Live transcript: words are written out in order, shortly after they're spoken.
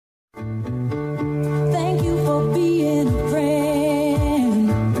Thank you for being a friend.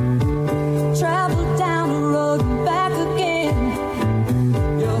 Travel down the road and back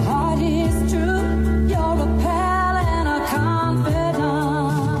again. Your heart is true. You're a pal and a confidant.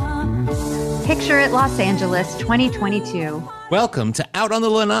 Picture it, Los Angeles, 2022. Welcome to Out on the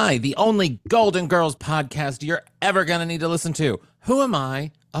Lanai, the only Golden Girls podcast you're ever going to need to listen to. Who am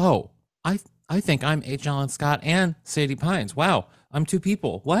I? Oh, I think I'm H. Alan Scott and Sadie Pines. Wow, I'm two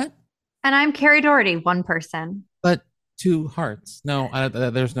people. What? And I'm Carrie Doherty, one person. But two hearts. No,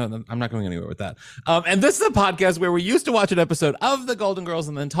 there's no, I'm not going anywhere with that. And this is a podcast where we used to watch an episode of the Golden Girls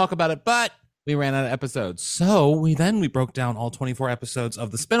and then talk about it, but we ran out of episodes. So we broke down all 24 episodes of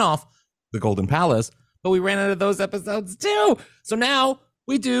the spinoff, The Golden Palace, but we ran out of those episodes too. So now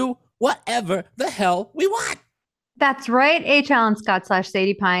we do whatever the hell we want. That's right, H. Alan Scott /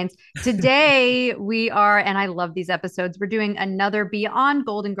 Sadie Pines. Today we are, and I love these episodes, we're doing another Beyond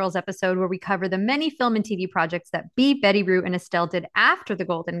Golden Girls episode where we cover the many film and TV projects that B, Betty Root, and Estelle did after the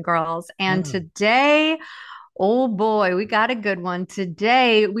Golden Girls. And today, oh boy, we got a good one.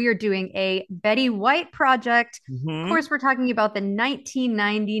 Today we are doing a Betty White project. Of course, we're talking about the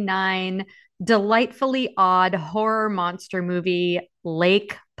 1999 delightfully odd horror monster movie,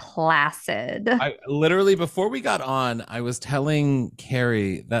 Lake Placid. I literally, before we got on, I was telling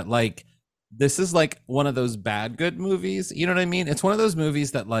Carrie that like this is like one of those bad good movies. You know what I mean? It's one of those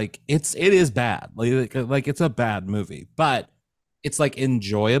movies that like it is bad. Like it's a bad movie, but it's like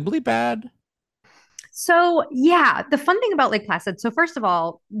enjoyably bad. So yeah, the fun thing about Lake Placid. So first of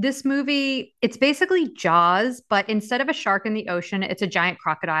all, this movie, it's basically Jaws, but instead of a shark in the ocean, it's a giant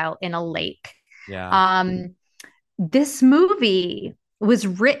crocodile in a lake. Yeah. This movie was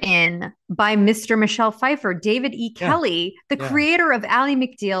written by Mr. Michelle Pfeiffer, David E. Kelly, the creator of Ally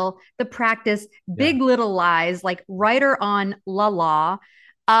McBeal, The Practice, Big Little Lies, like writer on La La.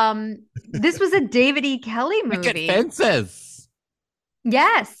 This was a David E. Kelly movie. Picket fences.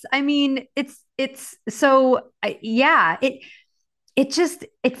 Yes, I mean it's so yeah. It's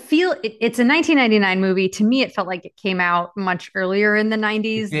a 1999 movie. To me, it felt like it came out much earlier in the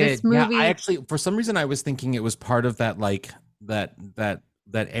 90s. This movie, I actually, for some reason, I was thinking it was part of that like that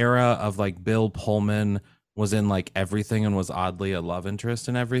era of like Bill Pullman was in like everything and was oddly a love interest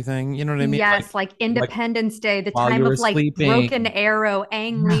in everything. You know what I mean? Yes, like Independence Day, the time of like sleeping. Broken Arrow,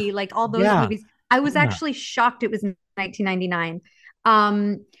 Ang Lee, like all those movies. I was actually shocked it was 1999.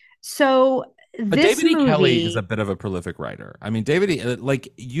 But David E. Kelly is a bit of a prolific writer. I mean, David E. like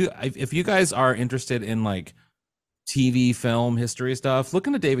if you guys are interested in like TV, film, history stuff, look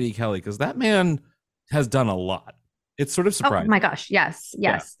into David E. Kelly because that man has done a lot. It's sort of surprising. Oh my gosh, yes.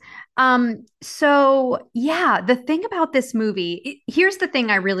 So yeah, the thing about this movie, here's the thing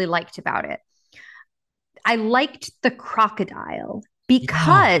I really liked about it. I liked the crocodile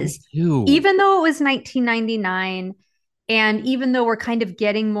because even though it was 1999. And even though we're kind of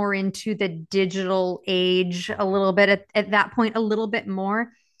getting more into the digital age a little bit at that point, a little bit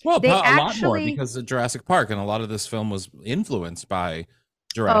more. Well, a lot more because of Jurassic Park. And a lot of this film was influenced by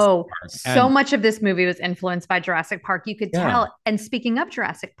Jurassic Park. So much of this movie was influenced by Jurassic Park. You could tell. And speaking of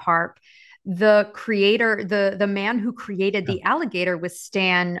Jurassic Park, the creator, the man who created the alligator was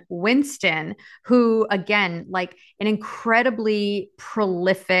Stan Winston, who, again, like an incredibly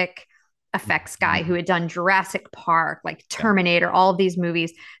prolific effects guy who had done Jurassic Park, like Terminator, all of these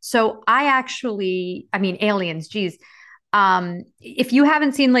movies. So Aliens, geez. If you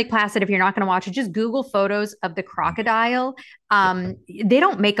haven't seen Lake Placid, if you're not going to watch it, just Google photos of the crocodile. They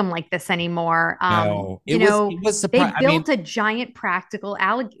don't make them like this anymore. They built a giant practical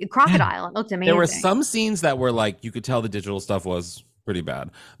crocodile. It looked amazing. There were some scenes that were like, you could tell the digital stuff was pretty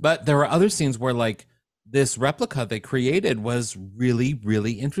bad, but there were other scenes where like, this replica they created was really,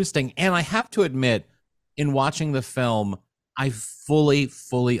 really interesting. And I have to admit, in watching the film, I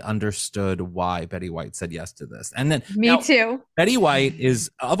fully understood why Betty White said yes to this. And then Me too. Betty White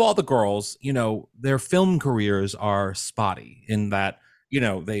is, of all the girls, you know, their film careers are spotty in that, you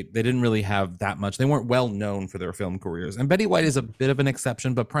know, they didn't really have that much. They weren't well known for their film careers. And Betty White is a bit of an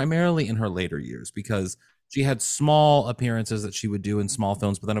exception, but primarily in her later years because she had small appearances that she would do in small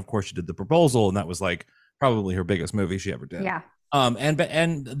films. But then, of course, she did The Proposal, and that was like probably her biggest movie she ever did. Yeah.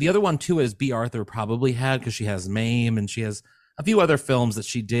 And the other one too is B. Arthur probably had because she has Mame and she has a few other films that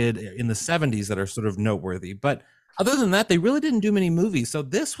she did in the 70s that are sort of noteworthy. But other than that, they really didn't do many movies. So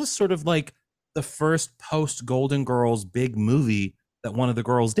this was sort of like the first post Golden Girls big movie that one of the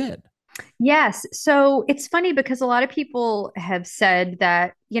girls did. Yes. So it's funny because a lot of people have said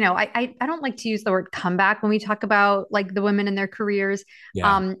that, I don't like to use the word comeback when we talk about like the women in their careers.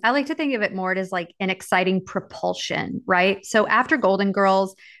 Yeah. I like to think of it more as like an exciting propulsion, right? So after Golden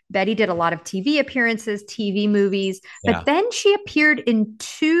Girls, Betty did a lot of TV appearances, TV movies, Yeah. but then she appeared in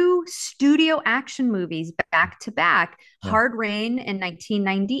two studio action movies back to back, Yeah. Hard Rain in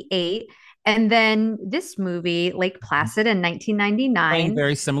 1998. And then this movie, Lake Placid in Playing 1999.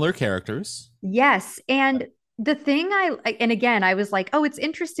 very similar characters. Yes. And the thing and again, I was like, oh, it's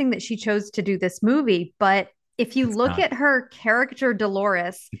interesting that she chose to do this movie. But if you It's look not. at her character,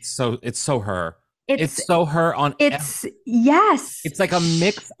 Dolores, It's so her. it's, It's so her on yes. it's like a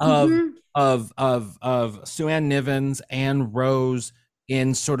mix of Mhm. Sue Ann Nivens and Rose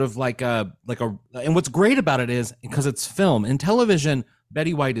in sort of and what's great about it is because it's film. In television,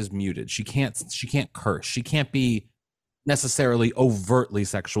 Betty White is muted. She can't curse. She can't be necessarily overtly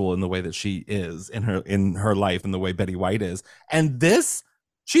sexual in the way that she is in her life and the way Betty White is. And this,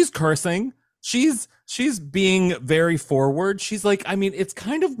 she's cursing. She's being very forward. She's like, I mean, it's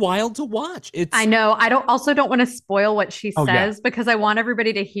kind of wild to watch. I know. I don't want to spoil what she Oh yeah. says because I want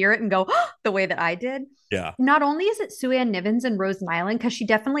everybody to hear it and go the way that I did. Yeah. Not only is it Sue Ann Nivens and Rose Nyland, because she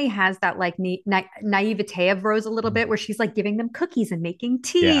definitely has that like naivete of Rose a little bit, where she's like giving them cookies and making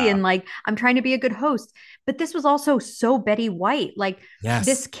tea Yeah. and like, I'm trying to be a good host. But this was also so Betty White. Like this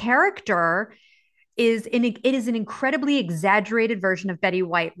Yes. character it is an incredibly exaggerated version of Betty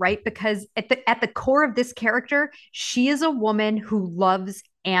White, right? Because at the core of this character, she is a woman who loves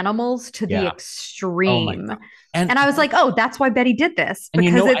animals to the Yeah. Oh my extreme. God. And And I was like, oh, that's why Betty did this, and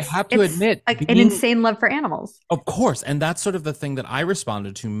because I have to admit, like an insane love for animals. of course, and that's sort of the thing that I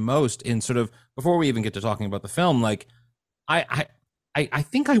responded to most in sort of before we even get to talking about the film. Like, I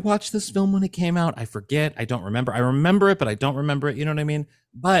think I watched this film when it came out. I forget. I don't remember. I remember it, but I don't remember it. You know what I mean?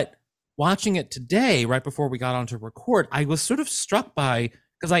 But watching it today, right before we got on to record, I was sort of struck by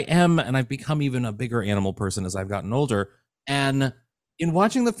because I am, and I've become even a bigger animal person as I've gotten older. And in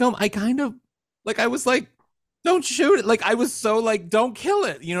watching the film, I kind of like I was like, don't shoot it. Like I was so like, don't kill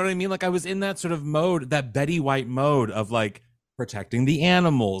it. You know what I mean? Like I was in that sort of mode, that Betty White mode of like protecting the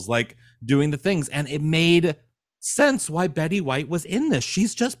animals, like doing the things. And it made sense why Betty White was in this.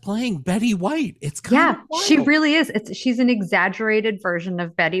 She's just playing Betty White. It's kind Yeah, of she wild. really is. She's an exaggerated version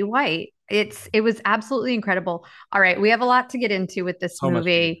of Betty White. It was absolutely incredible. All right, we have a lot to get into with this So much to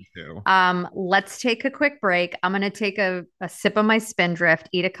movie. get into. Let's take a quick break. I'm gonna take a sip of my Spindrift,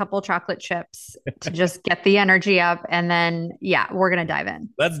 eat a couple chocolate chips to just get the energy up, and then yeah, we're gonna dive in.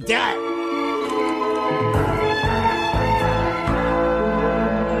 Let's do it.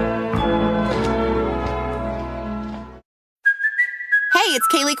 Hey, it's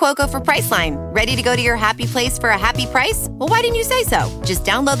Kaylee Cuoco for Priceline. Ready to go to your happy place for a happy price? Well, why didn't you say so? Just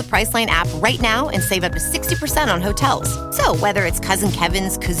download the Priceline app right now and save up to 60% on hotels. So whether it's Cousin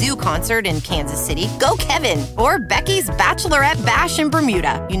Kevin's Kazoo concert in Kansas City, go Kevin, or Becky's Bachelorette Bash in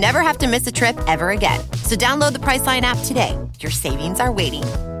Bermuda, you never have to miss a trip ever again. So download the Priceline app today. Your savings are waiting.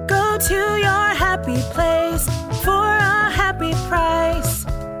 Go to your happy place for a happy price.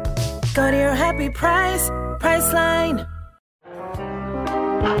 Go to your happy price, Priceline.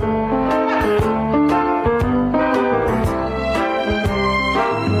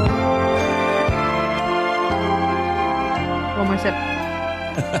 One more sip.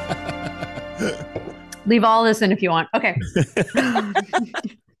 Leave all this in if you want. Okay.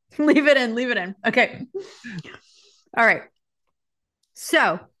 Leave it in. Leave it in. Okay. All right.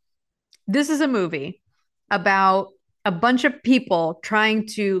 So, this is a movie about a bunch of people trying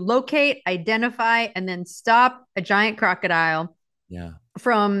to locate, identify, and then stop a giant crocodile Yeah.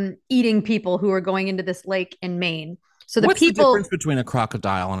 from eating people who are going into this lake in Maine. So the What's people, the difference between a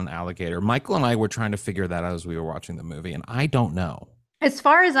crocodile and an alligator? Michael and I were trying to figure that out as we were watching the movie, and I don't know. as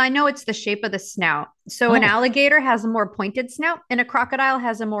far as I know, it's the shape of the snout. So an Oh. alligator has a more pointed snout, and a crocodile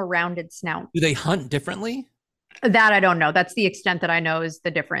has a more rounded snout. Do they hunt differently? That I don't know. That's the extent that I know is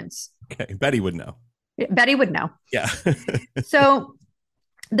the difference. Okay, Betty would know. Betty would know. Yeah. So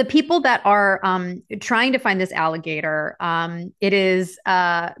the people that are trying to find this alligator, it is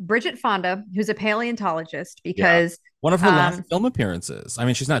Bridget Fonda, who's a paleontologist, because One of her last film appearances. I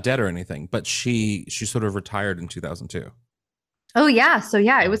mean, she's not dead or anything, but she sort of retired in 2002. oh yeah, so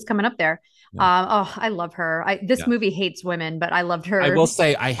yeah, it was coming up there. Yeah. Oh, I love her. This Yeah. movie hates women, but I loved her. I will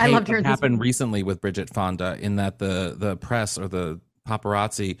say I hate loved her what in this happened movie. recently with Bridget Fonda in that the press or the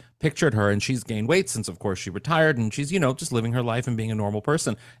paparazzi pictured her, and she's gained weight since, of course, she retired, and she's, just living her life and being a normal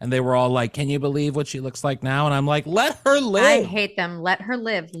person. And they were all like, can you believe what she looks like now? And I'm like, let her live. I hate them. Let her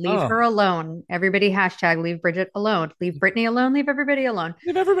live. Leave her alone. Everybody hashtag leave Bridget alone. Leave Brittany alone. Leave everybody alone.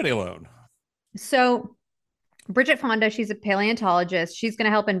 Leave everybody alone. So Bridget Fonda, she's a paleontologist. She's going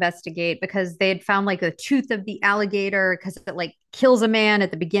to help investigate because they had found like the tooth of the alligator because it like kills a man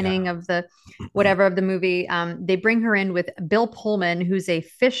at the beginning of the whatever of the movie. They bring her in with Bill Pullman, who's a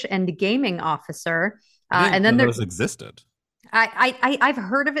fish and gaming officer. And then those existed. I've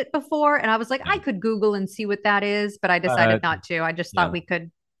heard of it before, and I was like, I could Google and see what that is, but I decided not to. I just thought we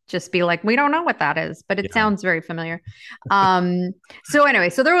could just be like, we don't know what that is, but it sounds very familiar. So anyway,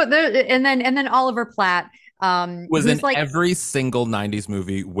 so there and then Oliver Platt. Was in like every single 90s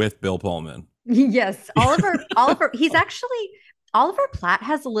movie with Bill Pullman. Yes. Oliver, Oliver Platt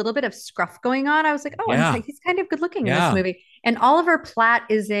has a little bit of scruff going on. I was like, he's kind of good looking in this movie. And Oliver Platt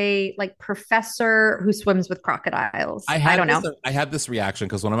is a like professor who swims with crocodiles. I don't know. I had this reaction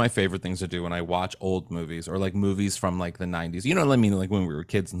because one of my favorite things to do when I watch old movies or like movies from like the 90s, you know what I mean? Like when we were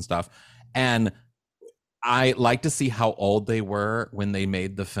kids and stuff. And I like to see how old they were when they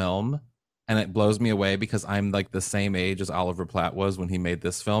made the film. And it blows me away because I'm like the same age as Oliver Platt was when he made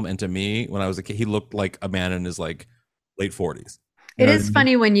this film. And to me, when I was a kid, he looked like a man in his like late 40s. It is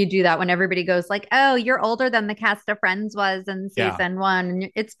funny when you do that, when everybody goes like, oh, you're older than the cast of Friends was in season one.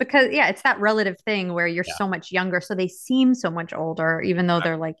 And it's because, it's that relative thing where you're so much younger. So they seem so much older, even though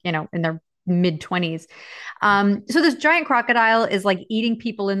they're like, in their mid 20s. So this giant crocodile is like eating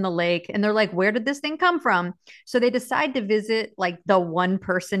people in the lake, and they're like, where did this thing come from? So they decide to visit like the one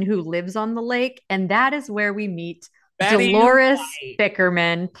person who lives on the lake, and that is where we meet Dolores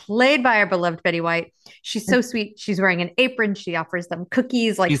Bickerman, played by our beloved Betty White. She's so sweet. She's wearing an apron. She offers them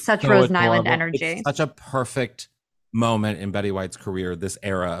cookies, like such Rosen Island energy. It's such a perfect moment in Betty White's career, this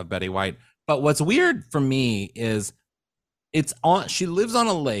era of Betty White. But what's weird for me is she lives on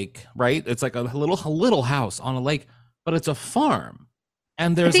a lake, right? It's like a little house on a lake, but it's a farm.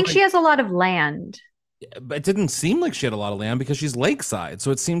 And I think she has a lot of land. But it didn't seem like she had a lot of land because she's lakeside. So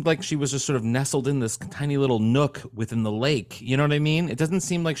it seemed like she was just sort of nestled in this tiny little nook within the lake. You know what I mean? It doesn't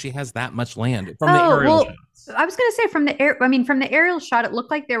seem like she has that much land from the aerial shots. I was going to say from the aerial shot, it looked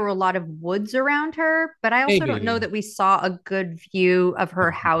like there were a lot of woods around her, but I also don't know that we saw a good view of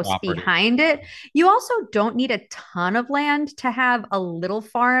her house behind it. You also don't need a ton of land to have a little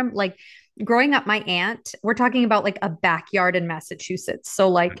farm. Like, growing up, my aunt, we're talking about like a backyard in Massachusetts. So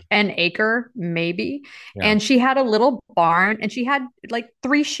like an acre, maybe. Yeah. And she had a little barn, and she had like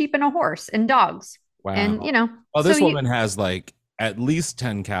 3 sheep and a horse and dogs. Wow. And, well, this woman has like at least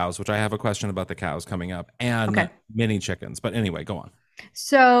 10 cows, which I have a question about the cows coming up, and mini chickens. But anyway, go on.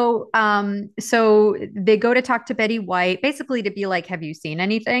 So they go to talk to Betty White, basically to be like, have you seen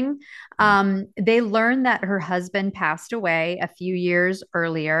anything? They learn that her husband passed away a few years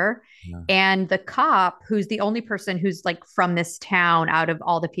earlier. Yeah. And the cop, who's the only person who's like from this town out of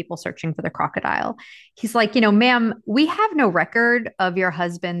all the people searching for the crocodile, he's like, ma'am, we have no record of your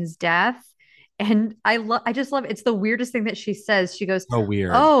husband's death. And I just love, it's the weirdest thing that she says. She goes, oh,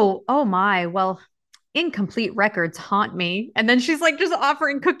 weird. Oh my, well, incomplete records haunt me. And then she's like just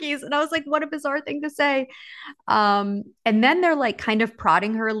offering cookies, and I was like, what a bizarre thing to say. And then they're like kind of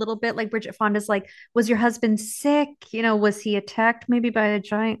prodding her a little bit, like Bridget Fonda's like, was your husband sick? Was he attacked maybe by a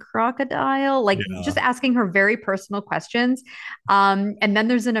giant crocodile? Like just asking her very personal questions. And then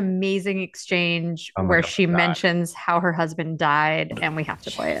there's an amazing exchange where she mentions how her husband died, and we have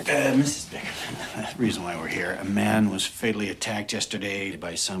to play it. Mrs. Bickerman, the reason why we're here, a man was fatally attacked yesterday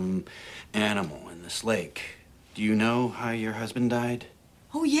by some animal in this lake. Do you know how your husband died?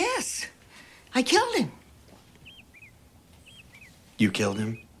 Oh, yes. I killed him. You killed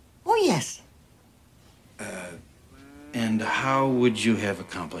him? Oh, yes. And how would you have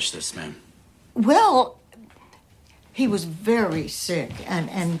accomplished this, ma'am? Well, he was very sick,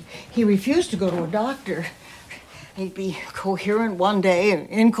 and he refused to go to a doctor. He'd be coherent one day and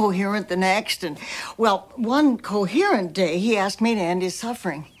incoherent the next. And, well, one coherent day, he asked me to end his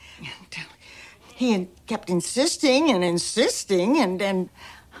suffering. He kept insisting, and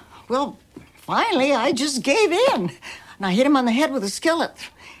well, finally, I just gave in. And I hit him on the head with a skillet,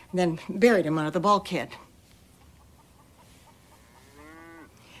 and then buried him under the bulkhead.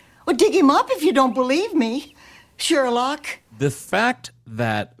 Well, dig him up if you don't believe me, Sherlock. The fact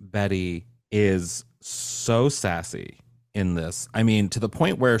that Betty is so sassy in this, I mean, to the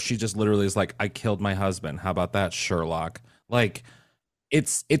point where she just literally is like, I killed my husband. How about that, Sherlock? Like,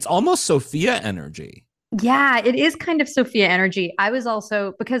 it's almost Sophia energy. Yeah, it is kind of Sophia energy. I was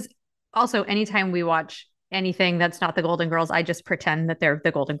also, because also anytime we watch anything that's not the Golden Girls, I just pretend that they're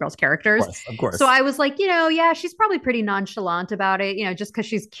the Golden Girls characters. Of course. So I was like, yeah, she's probably pretty nonchalant about it, just because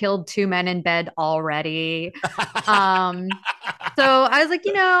she's killed 2 men in bed already. So I was like,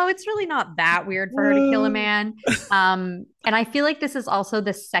 it's really not that weird for her to kill a man. And I feel like this is also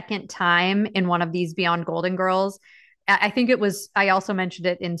the second time in one of these Beyond Golden Girls. I think it was, I also mentioned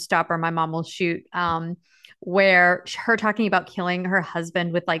it in Stop or My Mom Will Shoot, where her talking about killing her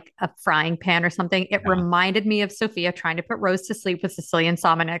husband with like a frying pan or something. It reminded me of Sophia trying to put Rose to sleep with Sicilian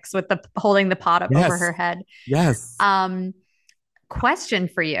Somonix with holding the pot up over her head. Yes. Question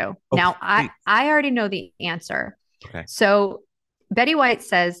for you. Now, I already know the answer. Okay. So Betty White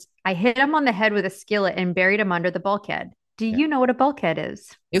says, I hit him on the head with a skillet and buried him under the bulkhead. Do you know what a bulkhead is?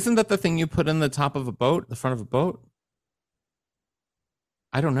 Isn't that the thing you put in the top of a boat, the front of a boat?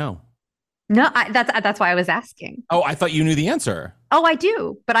 I don't know. No, that's why I was asking. Oh, I thought you knew the answer. Oh, I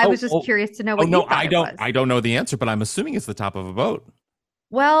do, but I was just curious to know what you thought I don't. it was. I don't know the answer, but I'm assuming it's the top of a boat.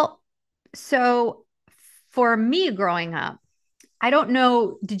 Well, so for me growing up, I don't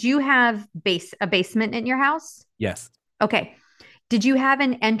know. Did you have a basement in your house? Yes. Okay. Did you have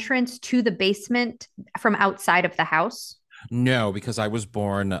an entrance to the basement from outside of the house? No, because I was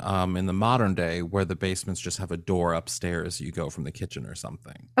born in the modern day where the basements just have a door upstairs. You go from the kitchen or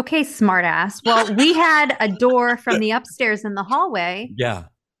something. Okay, smartass. Well, we had a door from the upstairs in the hallway. Yeah.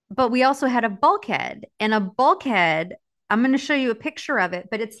 But we also had a bulkhead. And a bulkhead, I'm going to show you a picture of it,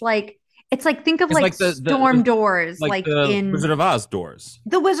 but it's like think of like storm doors, like in Wizard of Oz doors.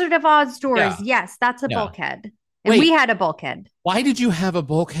 The Wizard of Oz doors. Yeah. Yes, that's a bulkhead. And we had a bulkhead. Why did you have a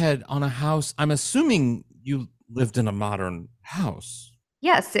bulkhead on a house? I'm assuming you lived in a modern house.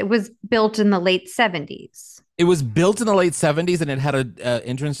 Yes, it was built in the late 70s. It was built in the late 70s and it had an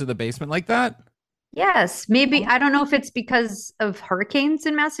entrance to the basement like that? Yes, maybe. I don't know if it's because of hurricanes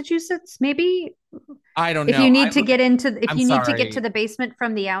in Massachusetts. Maybe. I don't know. If you need to get to the basement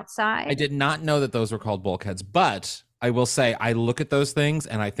from the outside. I did not know that those were called bulkheads, but I will say I look at those things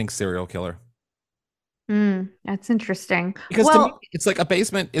and I think serial killer. That's interesting. Because to me, it's like a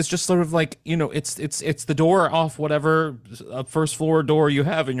basement is just sort of like, it's the door off whatever first floor door you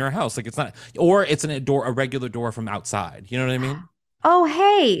have in your house. Like it's not, or it's a regular door from outside. You know what I mean? Oh,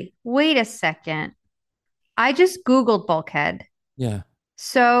 hey, wait a second. I just Googled bulkhead. Yeah.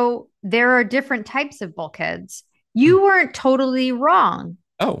 So there are different types of bulkheads. You weren't totally wrong.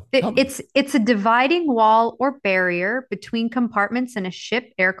 Oh, it's a dividing wall or barrier between compartments in a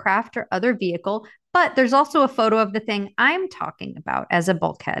ship, aircraft, or other vehicle. But there's also a photo of the thing I'm talking about as a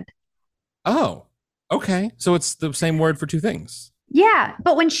bulkhead. Oh, okay. So it's the same word for two things. Yeah.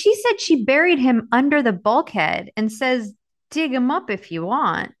 But when she said she buried him under the bulkhead and says, dig him up if you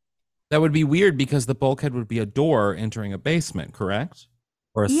want. That would be weird because the bulkhead would be a door entering a basement, correct?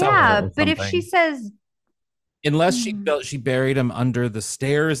 Or a cellar. Yeah, but if she says, unless she buried him under the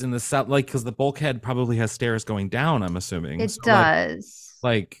stairs in the cell, like because the bulkhead probably has stairs going down. I'm assuming it does.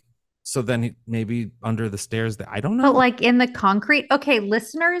 So then maybe under the stairs. I don't know. But like in the concrete. Okay,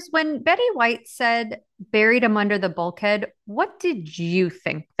 listeners, when Betty White said buried him under the bulkhead, what did you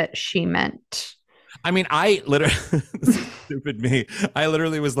think that she meant? I mean, I literally, stupid me. I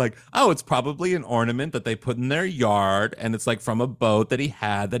literally was like, oh, it's probably an ornament that they put in their yard. And it's like from a boat that he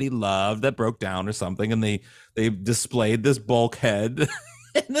had, that he loved, that broke down or something. And they displayed this bulkhead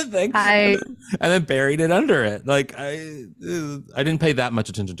in the thing and then buried it under it. Like, I didn't pay that much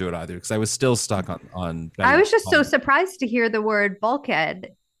attention to it either because I was still stuck on I was just so surprised to hear the word bulkhead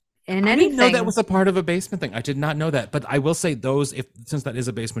in anything. I didn't know that was a part of a basement thing. I did not know that. But I will say since that is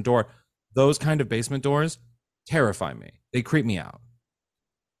a basement door, those kind of basement doors terrify me. They creep me out.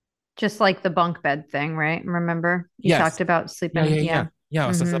 Just like the bunk bed thing, right? Remember? You talked about sleeping. Yeah.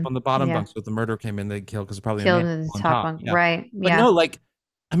 I slept on the bottom bunk, so if the murderer came in, they'd kill because probably killed in the top bunk. Yeah. Right. But no,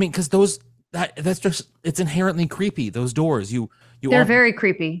 because that's just, it's inherently creepy. Those doors, they're very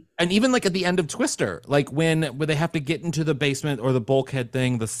creepy. And even like at the end of Twister, like when they have to get into the basement or the bulkhead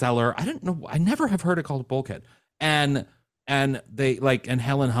thing, the cellar. I don't know. I never have heard it called a bulkhead. And they and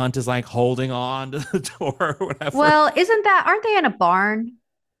Helen Hunt is like holding on to the door or whatever. Well, aren't they in a barn?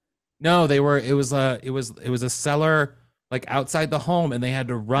 No, they were, it was a cellar like outside the home and they had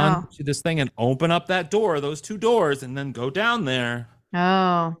to run to this thing and open up that door, those two doors, and then go down there.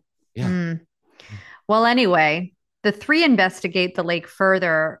 Oh. Yeah. Well, anyway, the three investigate the lake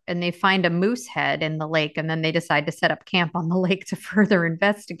further and they find a moose head in the lake and then they decide to set up camp on the lake to further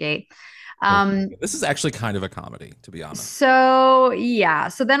investigate. This is actually kind of a comedy, to be honest. So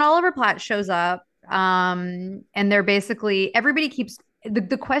then Oliver Platt shows up, and they're basically, everybody keeps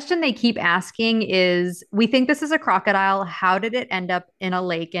the question they keep asking is, we think this is a crocodile. How did it end up in a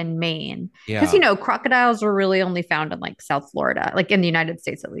lake in Maine? Because, Yeah. crocodiles are really only found in like South Florida, like in the United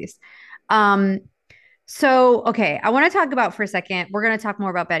States at least. Um, so, okay, I want to talk about for a second. We're going to talk more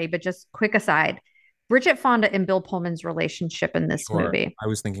about Betty, but just quick aside. Bridget Fonda and Bill Pullman's relationship in this Sure. movie. I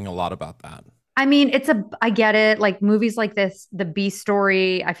was thinking a lot about that. I mean, I get it. Like movies like this, the B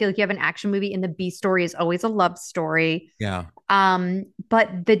story, I feel like you have an action movie and the B story is always a love story. Yeah.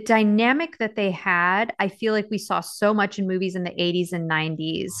 But the dynamic that they had, I feel like we saw so much in movies in the 80s and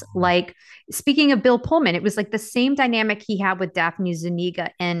 90s. Like speaking of Bill Pullman, it was like the same dynamic he had with Daphne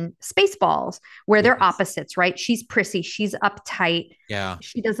Zuniga in Spaceballs, where they're opposites, right? She's prissy, she's uptight. Yeah.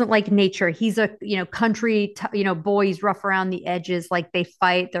 She doesn't like nature. He's a, country, boy, he's rough around the edges. Like they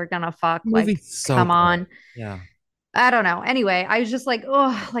fight, they're gonna fuck. Like, So come good. on. Yeah. I don't know. Anyway, I was just like,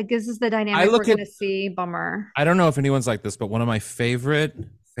 oh, like this is the dynamic we're gonna see. Bummer. I don't know if anyone's like this, but one of my favorite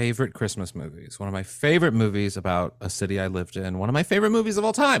Christmas movies, one of my favorite movies about a city I lived in, one of my favorite movies of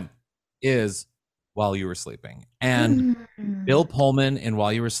all time is While You Were Sleeping. And Bill Pullman in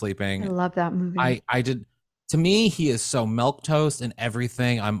While You Were Sleeping. I love that movie. I did. To me, he is so milquetoast and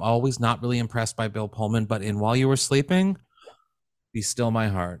everything. I'm always not really impressed by Bill Pullman, but in While You Were Sleeping, Be Still My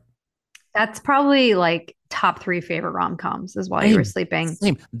Heart. That's probably like top 3 favorite rom-coms is While You Were Sleeping.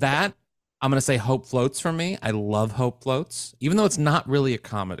 Same. That, I'm going to say Hope Floats for me. I love Hope Floats, even though it's not really a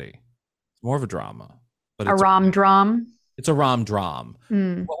comedy. It's more of a drama. But a rom-drom. It's a rom-drom.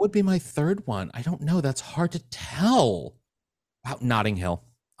 What would be my third one? I don't know. That's hard to tell. About Notting Hill.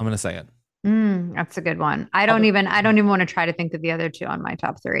 I'm going to say it. That's a good one. I don't even want to try to think of the other 2 on my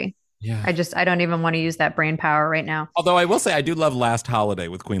top 3. Yeah. I don't even want to use that brain power right now. Although I will say I do love Last Holiday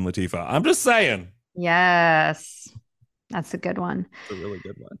with Queen Latifah. I'm just saying. Yes. That's a good one. It's a really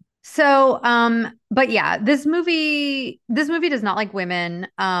good one. So, but yeah, this movie does not like women.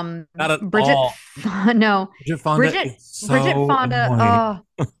 Not at Bridget, all. No. Bridget Fonda.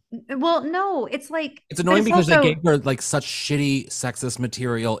 Annoying. Well, no, it's like it's annoying because they gave her like such shitty sexist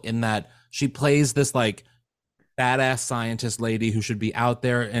material in that she plays this like badass scientist lady who should be out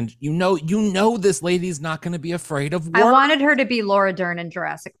there, and you know this lady's not going to be afraid of work. I wanted her to be Laura Dern in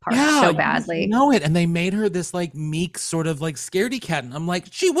Jurassic Park so badly. You know it, and they made her this like meek sort of like scaredy cat, and I'm like,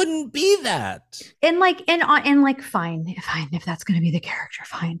 she wouldn't be that. And fine, if that's going to be the character,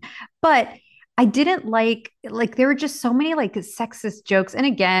 fine, but I didn't like there were just so many like sexist jokes, and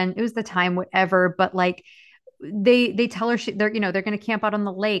again, it was the time, whatever, but like. They tell her they're going to camp out on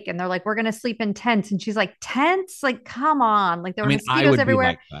the lake, and they're like, we're going to sleep in tents, and she's like, tents, like, come on, like there were mosquitoes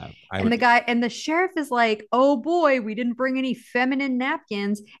everywhere. And the sheriff is like, oh boy, we didn't bring any feminine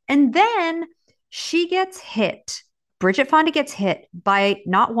napkins. And then she gets hit. Bridget Fonda gets hit by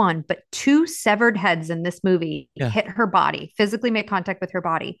not one but 2 severed heads in this movie. Hit her body, physically make contact with her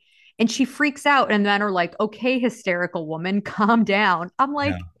body, and she freaks out, and then are like, okay, hysterical woman, calm down. I'm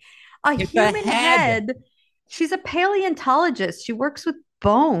like, a human head. She's a paleontologist. She works with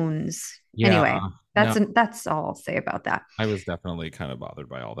bones. Yeah, anyway, that's all I'll say about that. I was definitely kind of bothered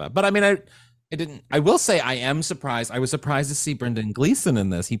by all that. But I mean, I will say I am surprised. I was surprised to see Brendan Gleeson in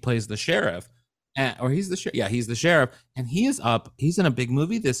this. He plays the sheriff. He's the sheriff. Yeah, he's the sheriff. And he is up. He's in a big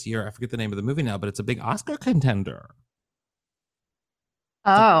movie this year. I forget the name of the movie now, but it's a big Oscar contender.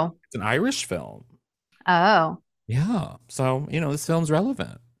 Oh. It's an Irish film. Oh. Yeah. So, this film's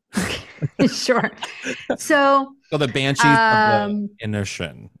relevant. Sure. So the Banshees of the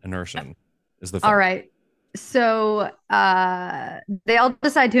Inisherin is the film. All right. So they all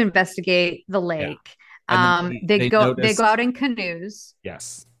decide to investigate the lake. Yeah. They go out in canoes.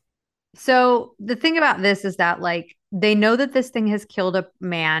 Yes. So the thing about this is that like they know that this thing has killed a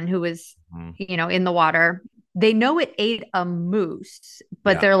man who was in the water. They know it ate a moose,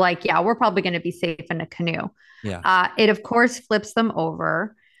 but they're like, yeah, we're probably going to be safe in a canoe. Yeah. It of course flips them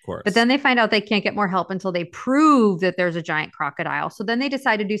over. Course. But then they find out they can't get more help until they prove that there's a giant crocodile. So then they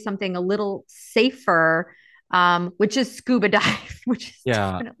decide to do something a little safer, which is scuba dive, which is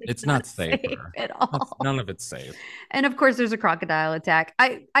it's not safe at all. None of it's safe. And of course, there's a crocodile attack.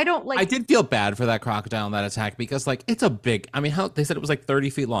 I don't like. I did feel bad for that crocodile in that attack because like it's a big. I mean, how they said it was like 30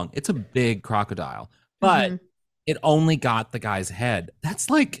 feet long. It's a big crocodile, but it only got the guy's head. That's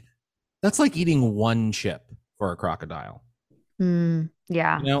like eating one chip for a crocodile.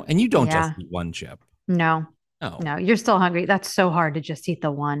 Yeah. And you don't just eat one chip. No, you're still hungry. That's so hard to just eat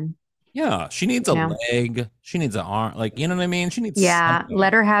the one. Yeah. She needs a leg. She needs an arm. Like, you know what I mean? She needs something.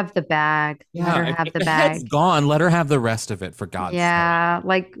 Let her have the bag. Yeah, let her have if the the bag. head's gone. Let her have the rest of it, for God's sake. Yeah.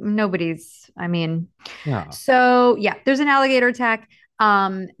 Like So there's an alligator attack.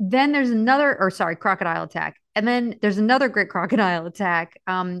 Then there's crocodile attack. And then there's another great crocodile attack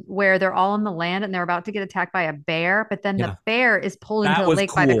where they're all on the land and they're about to get attacked by a bear, but then Yeah. the bear is pulled into That the was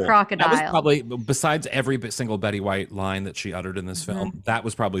lake by the cool. crocodile. That was probably, besides every single Betty White line that she uttered in this film, that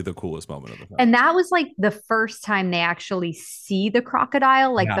was probably the coolest moment of the film. And that was like the first time they actually see the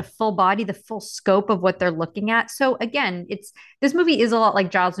crocodile, like Yeah. the full body, the full scope of what they're looking at. So again, this movie is a lot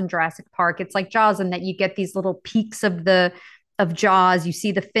like Jaws and Jurassic Park. It's like Jaws in that you get these little peaks of Jaws, you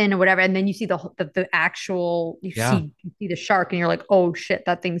see the fin or whatever, and then you see the actual you see the shark, and you're like, oh shit,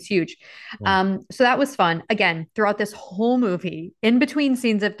 that thing's huge. So that was fun. Again, throughout this whole movie, in between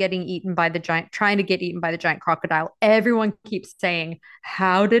scenes of getting eaten by the giant, trying to get eaten by the giant crocodile, everyone keeps saying,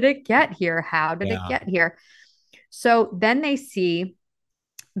 how did it get here? How did it get here? So then they see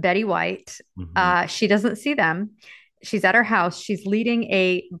Betty White. She doesn't see them. She's at her house. She's leading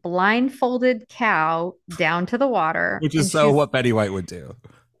a blindfolded cow down to the water. Which is so what Betty White would do.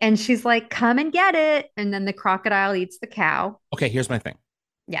 And she's like, come and get it. And then the crocodile eats the cow. Okay, here's my thing.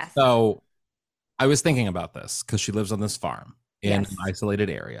 Yes. So I was thinking about this because she lives on this farm in an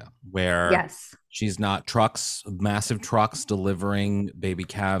isolated area where she's not massive trucks delivering baby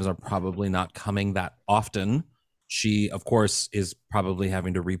calves are probably not coming that often. She, of course, is probably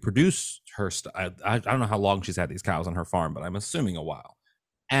having to reproduce her. I don't know how long she's had these cows on her farm, but I'm assuming a while.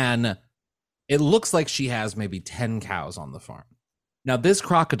 And it looks like she has maybe 10 cows on the farm. Now, this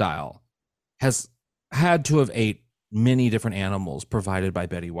crocodile has had to have ate many different animals provided by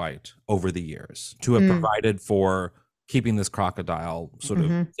Betty White over the years to have provided for keeping this crocodile sort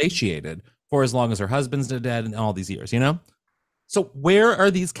of satiated for as long as her husband's dead and all these years, you know? So where are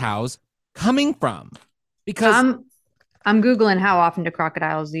these cows coming from? Because I'm Googling how often do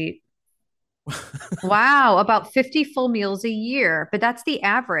crocodiles eat. Wow, about 50 full meals a year, but that's the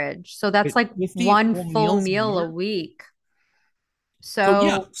average. So that's like one full meal a week.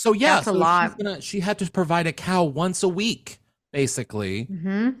 So that's a lot. She had to provide a cow once a week, basically,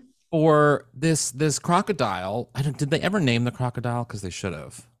 for this crocodile. Did they ever name the crocodile? Because they should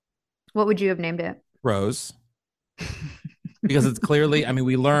have. What would you have named it? Rose. Because it's clearly, I mean,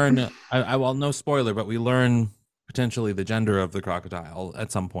 we learn, well, no spoiler, but we learn potentially the gender of the crocodile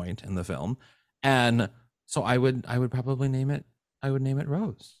at some point in the film. And so I would probably name it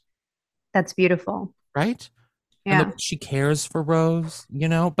Rose. That's beautiful. Right? Yeah. And she cares for Rose, you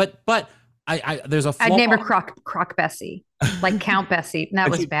know, but I there's a flaw. I'd name her Croc Bessie, like Count Bessie. And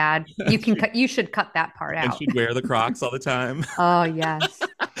that was bad. You should cut that part out. And she'd wear the Crocs all the time. Oh, yes.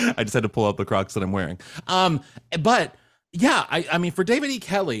 I just had to pull up the Crocs that I'm wearing. But yeah, I mean, for David E.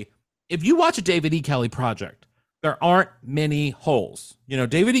 Kelley, if you watch a David E. Kelley project, there aren't many holes. You know,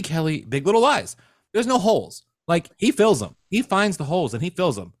 David E. Kelley, Big Little Lies, there's no holes. Like, he fills them. He finds the holes and he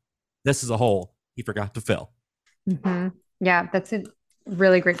fills them. This is a hole he forgot to fill. Yeah, that's a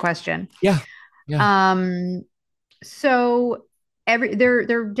really great question. Yeah. So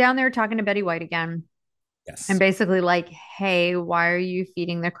they're down there talking to Betty White again. Yes. And basically like, hey, why are you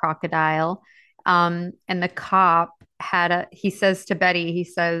feeding the crocodile? And the cop he says to Betty, he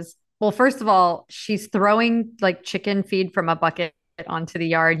says, well, first of all, she's throwing like chicken feed from a bucket onto the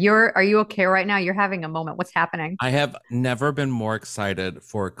yard. Are you okay right now? You're having a moment. What's happening? I have never been more excited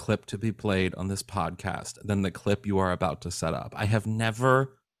for a clip to be played on this podcast than the clip you are about to set up. I have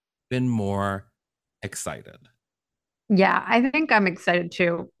never been more excited. Yeah, I think I'm excited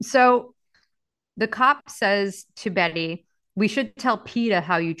too. So the cop says to Betty, we should tell PETA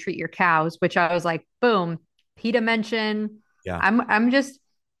how you treat your cows, which I was like, boom, PETA mention. Yeah.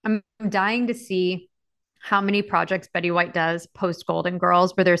 I'm dying to see how many projects Betty White does post Golden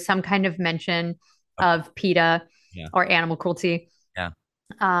Girls where there's some kind of mention of PETA or animal cruelty. Yeah.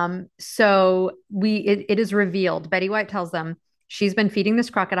 So it is revealed. Betty White tells them she's been feeding this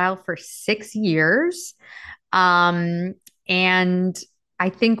crocodile for 6 years. And I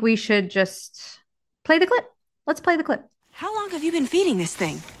think we should just play the clip. Let's play the clip. How long have you been feeding this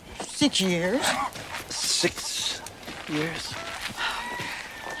thing? 6 years. 6 years?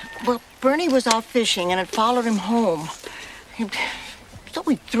 Well, Bernie was out fishing and it followed him home. So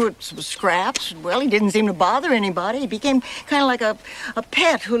we threw it some scraps. Well, he didn't seem to bother anybody. He became kind of like a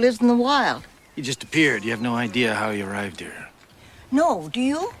pet who lives in the wild. He just appeared. You have no idea how he arrived here. No, do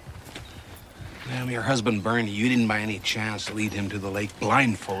you? Well, your husband Bernie, you didn't by any chance lead him to the lake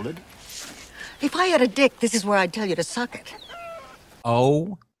blindfolded? If I had a dick, this is where I'd tell you to suck it.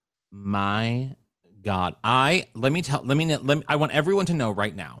 Oh my God. I want everyone to know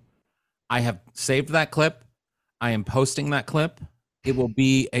right now. I have saved that clip. I am posting that clip. It will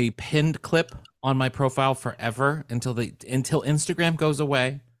be a pinned clip on my profile forever until Instagram goes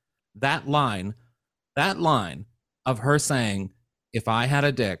away. That line of her saying, if I had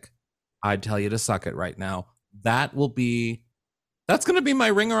a dick, I'd tell you to suck it right now, that's going to be my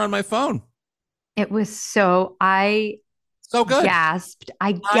ringer on my phone. It was so good. Gasped.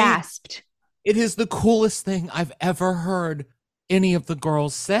 I gasped. It is the coolest thing I've ever heard any of the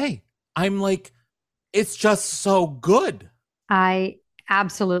girls say. I'm like, it's just so good. I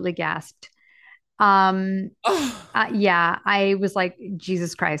absolutely gasped. Yeah, I was like,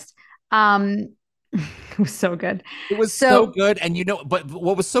 Jesus Christ. It was so good. It was so good. And but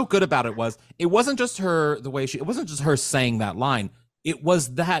what was so good about it wasn't just her, it wasn't just her saying that line. It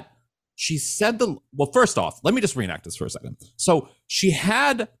was that she said well, first off, let me just reenact this for a second. So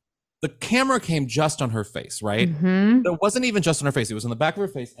the camera came just on her face, right? Mm-hmm. It wasn't even just on her face. It was on the back of her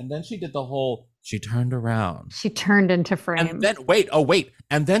face. And then she did she turned around. She turned into frame. And then, wait.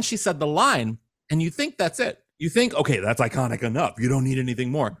 And then she said the line, and you think that's it. You think, okay, that's iconic enough. You don't need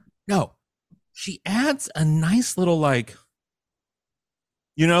anything more. No. She adds a nice little like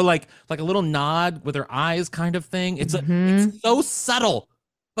a little nod with her eyes kind of thing. It's so subtle,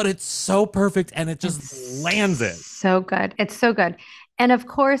 but it's so perfect, and it just lands it. So good. It's so good. And of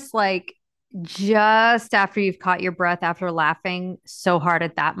course, like just after you've caught your breath after laughing so hard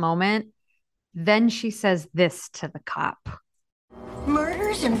at that moment, then she says this to the cop.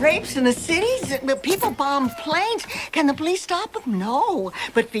 Murders and rapes in the cities? People bomb planes. Can the police stop them? No.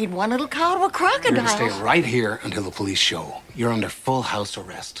 But feed one little cow to a crocodile. You're gonna stay right here until the police show. You're under full house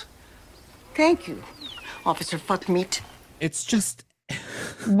arrest. Thank you, Officer Fuckmeat. It's just...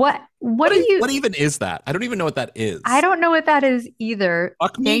 What even is that? I don't even know what that is. I don't know what that is either.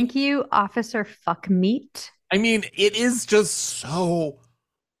 Fuckmeat? Thank you, Officer Fuckmeat. I mean, it is just so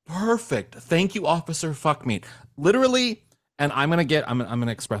perfect. Thank you, Officer Fuckmeat. Literally, and I'm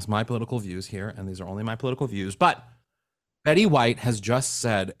gonna express my political views here, and these are only my political views, but Betty White has just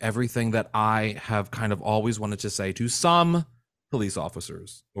said everything that I have kind of always wanted to say to some police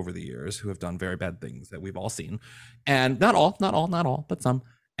officers over the years who have done very bad things that we've all seen. And not all, but some.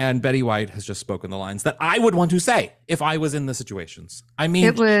 And Betty White has just spoken the lines that I would want to say if I was in the situations. I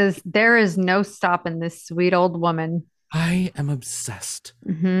mean, there is no stopping this sweet old woman. I am obsessed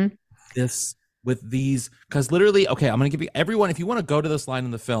with these, because literally, okay, I'm going to give you everyone, if you want to go to this line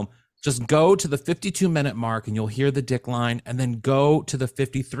in the film, just go to the 52-minute mark and you'll hear the dick line, and then go to the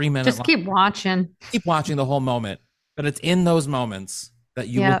 53-minute Just keep watching. Keep watching the whole moment. But it's in those moments that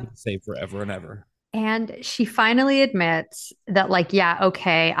you will say forever and ever. And she finally admits that, like, yeah,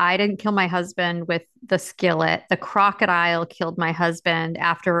 okay, I didn't kill my husband with the skillet. The crocodile killed my husband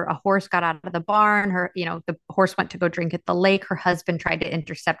after a horse got out of the barn. The horse went to go drink at the lake. Her husband tried to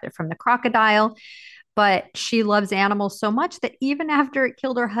intercept it from the crocodile. But she loves animals so much that even after it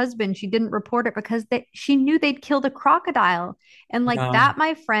killed her husband, she didn't report it because she knew they'd killed a crocodile. And that,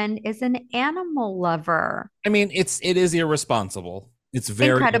 my friend, is an animal lover. I mean, it is irresponsible. It's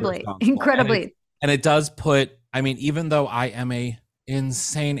very incredibly. And it does put, I mean, even though I am a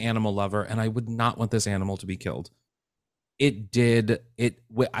insane animal lover and I would not want this animal to be killed, there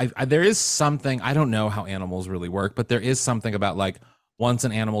is something, I don't know how animals really work, but there is something about, like, once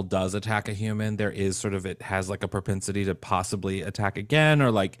an animal does attack a human, there is sort of, it has like a propensity to possibly attack again, or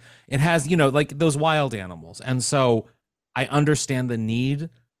like it has, like those wild animals. And so I understand the need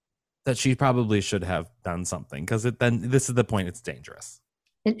that she probably should have done something, because this is the point, it's dangerous.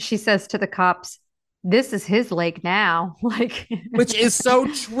 And she says to the cops, this is his lake now. Which is so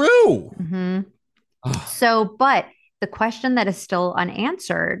true. But the question that is still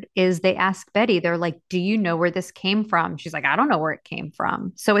unanswered is, they ask Betty, they're like, do you know where this came from? She's like, I don't know where it came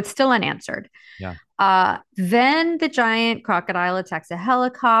from. So it's still unanswered. Yeah. Then the giant crocodile attacks a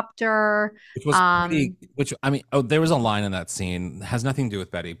helicopter. Which was there was a line in that scene, it has nothing to do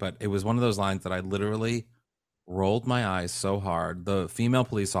with Betty, but it was one of those lines that I literally rolled my eyes so hard. The female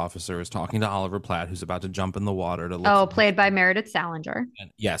police officer is talking to Oliver Platt, who's about to jump in the water to look. Played by Meredith Salinger.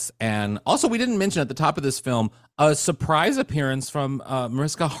 Yes. And also, we didn't mention at the top of this film a surprise appearance from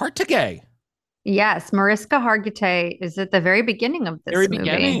Mariska Hargitay. Yes, Mariska Hargitay is at the very beginning of this movie.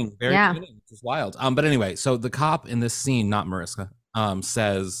 Beginning, which is wild. But anyway, so the cop in this scene, not Mariska,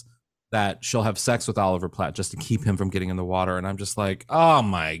 says that she'll have sex with Oliver Platt just to keep him from getting in the water. And I'm just like, oh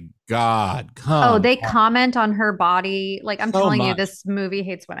my God. They comment on her body. Like, I'm telling you, this movie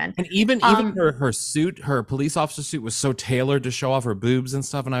hates women. And even her suit, her police officer suit, was so tailored to show off her boobs and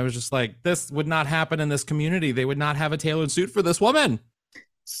stuff. And I was just like, this would not happen in this community. They would not have a tailored suit for this woman.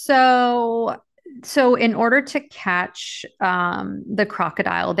 So in order to catch the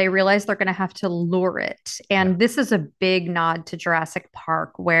crocodile, they realize they're going to have to lure it. And this is a big nod to Jurassic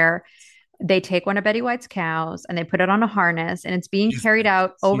Park, where they take one of Betty White's cows and they put it on a harness, and it's being carried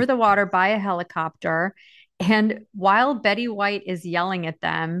out over the water by a helicopter. And while Betty White is yelling at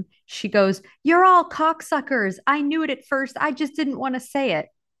them, she goes, "You're all cocksuckers. I knew it at first. I just didn't want to say it."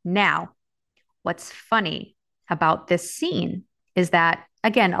 Now, what's funny about this scene is that,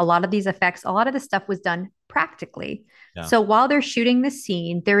 again, a lot of these effects, a lot of the stuff was done practically. Yeah. So while they're shooting this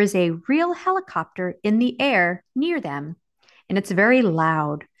scene, there is a real helicopter in the air near them, and it's very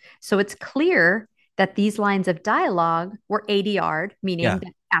loud. So it's clear that these lines of dialogue were ADR'd, meaning Yeah.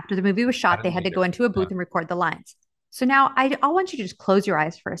 that after the movie was shot, they had to go into a booth and record the lines. So now I want you to just close your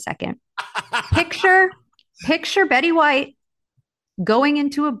eyes for a second. Picture Betty White going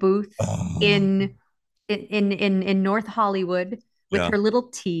into a booth in North Hollywood with her little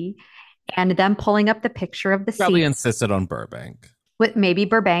T, and them pulling up the picture of the Probably scene insisted on Burbank. with maybe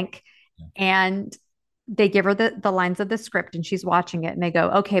Burbank, and they give her the lines of the script, and she's watching it, and they go,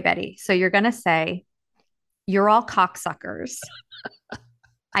 "Okay, Betty, so you're gonna say, 'You're all cocksuckers.'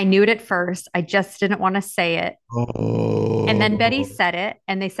 I knew it at first. I just didn't want to say it." And then Betty said it,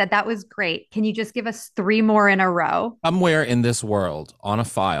 and they said, "That was great. Can you just give us 3 more in a row?" Somewhere in this world, on a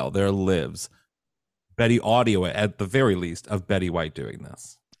file, there lives Betty audio, at the very least, of Betty White doing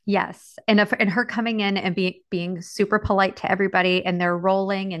this. Yes. And her coming in and being super polite to everybody, and they're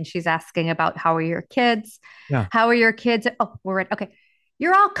rolling, and she's asking about, "How are your kids? Yeah. How are your kids?" "Oh, we're ready." "Okay.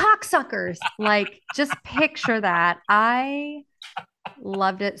 You're all cocksuckers." Like, just picture that. I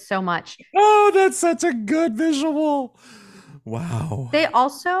loved it so much. Oh, that's such a good visual. Wow. They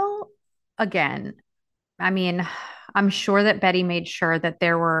also, again, I mean, I'm sure that Betty made sure that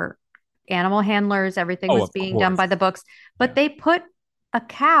there were animal handlers, everything was of being done course. by the books, but they put a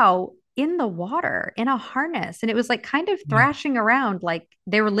cow in the water in a harness, and it was like kind of thrashing around, like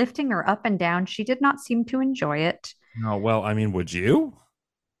they were lifting her up and down. She did not seem to enjoy it. No, well, I mean, would you?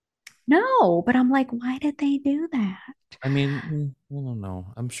 No, but I'm like, why did they do that? I mean, I don't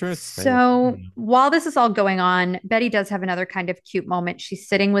know. I'm sure it's safe. So while this is all going on, Betty does have another kind of cute moment. She's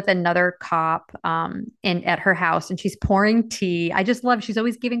sitting with another cop in at her house, and she's pouring tea. I just love, she's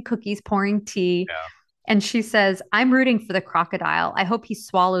always giving cookies, pouring tea. Yeah. And she says, "I'm rooting for the crocodile. I hope he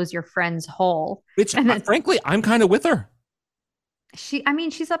swallows your friends whole." Which, And frankly, I'm kind of with her. I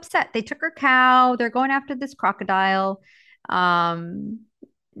mean, she's upset. They took her cow. They're going after this crocodile.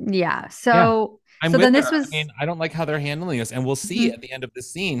 Yeah. So, I'm so with then her. this was, I mean, I don't like how they're handling this, and we'll see at the end of the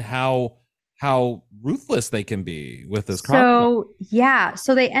scene how ruthless they can be with this crocodile. so yeah.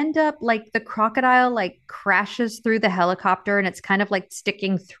 So they end up, like, the crocodile like crashes through the helicopter, and it's kind of like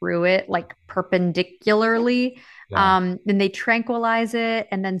sticking through it like perpendicularly. Yeah. Then they tranquilize it,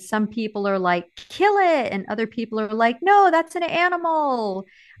 and then some people are like, "Kill it," and other people are like, "No, that's an animal."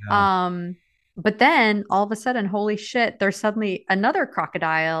 Yeah. But then all of a sudden, holy shit, there's suddenly another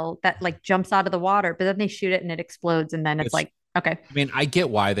crocodile that like jumps out of the water, but then they shoot it and it explodes, and then it's like, okay. I mean, I get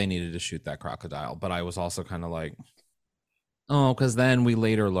why they needed to shoot that crocodile, but I was also kind of like, oh, because then we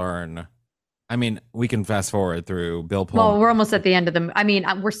later learn. I mean, we can fast forward through Bill Pullman. Well, we're almost at the end of them. I mean,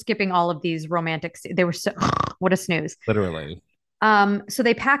 we're skipping all of these romantic. They were so, what a snooze. Literally. So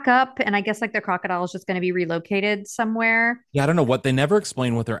they pack up, and I guess like the crocodile is just going to be relocated somewhere. Yeah, I don't know what they never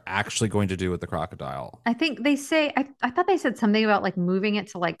explain what they're actually going to do with the crocodile. I think they say, I thought they said something about like moving it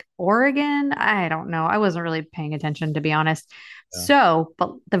to like Oregon. I don't know. I wasn't really paying attention, to be honest. Yeah. So,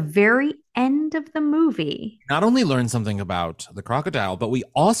 but the very end of the movie, Not only learn something about the crocodile, but we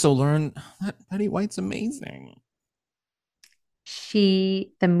also learn that Betty White's amazing.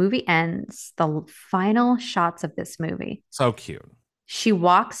 the movie ends, the final shots of this movie. So cute. She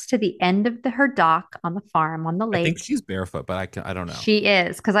walks to the end of her dock on the farm, on the I lake. think she's barefoot, but I don't know. She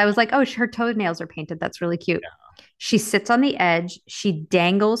is, because I was like, oh, her toenails are painted. That's really cute. Yeah. She sits on the edge. She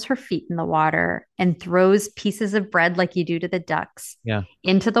dangles her feet in the water and throws pieces of bread like you do to the ducks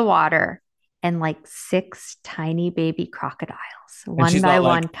into the water. And like 6 tiny baby crocodiles, one by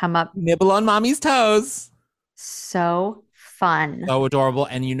one, come up. Nibble on mommy's toes. So fun. So adorable.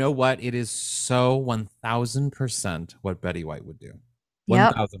 And you know what? It is so 1000% what Betty White would do.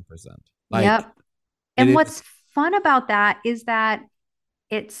 1000%. Yep. And what's fun about that is that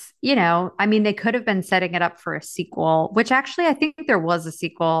it's, I mean, they could have been setting it up for a sequel, which actually I think there was a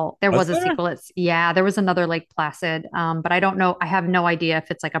sequel. There was a sequel. There was another Lake Placid. But I don't know. I have no idea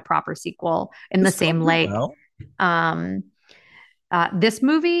if it's like a proper sequel in the same lake. This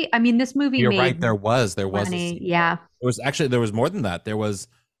movie You're right. There was money. Yeah. There was more than that. There was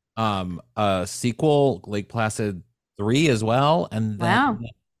a sequel, Lake Placid 3 as well. And then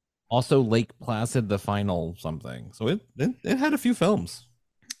also Lake Placid, the final something. So it had a few films.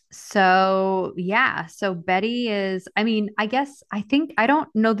 So yeah, so Betty is, I mean, I don't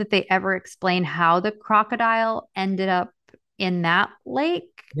know that they ever explain how the crocodile ended up in that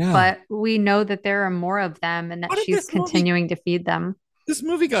lake. Yeah. but we know that there are more of them and that What did she's this movie- continuing to feed them. This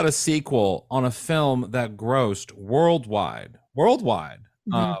movie got a sequel on a film that grossed worldwide,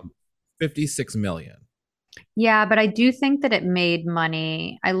 Mhm. 56 million. Yeah, but I do think that it made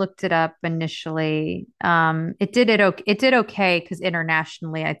money. I looked it up initially. It did okay because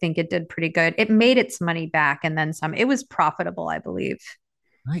internationally, I think it did pretty good. It made its money back and then some. It was profitable, I believe.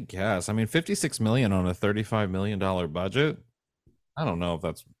 I guess. I mean, 56 million on a $35 million budget. I don't know if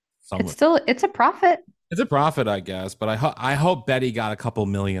that's somewhat. It's a profit. It's a profit, I guess, but I hope Betty got a couple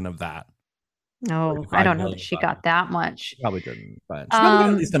million of that. No, 35 I don't know million that she bucks. got that much. Probably didn't, but she probably got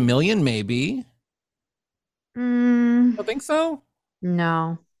at least a million, maybe. Mm, I think so.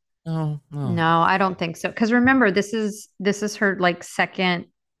 no, No, no, I don't think so. Because remember, this is her like second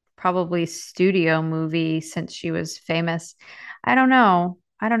probably studio movie since she was famous. I don't know.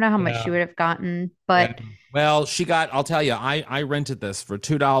 I don't know how much Yeah. she would have gotten, but Yeah. Well, she got, I'll tell you, I rented this for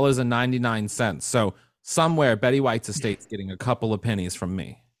 $2.99. So somewhere Betty White's estate's getting a couple of pennies from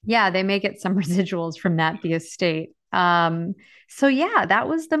me. yeah, they may get some residuals from that, the estate. So yeah, that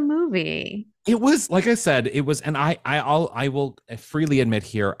was the movie. It was, like I said, it was, and I will freely admit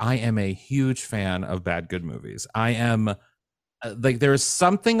here, I am a huge fan of bad good movies. I am like, there's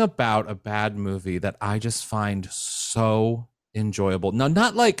something about a bad movie that I just find so enjoyable. No,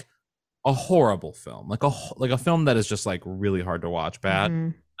 not like a horrible film, like a film that is just like really hard to watch, bad.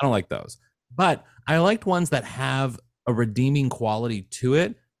 Mhm. I don't like those. But I liked ones that have a redeeming quality to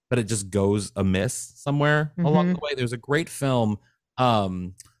it, but it just goes amiss somewhere along the way. There's a great film.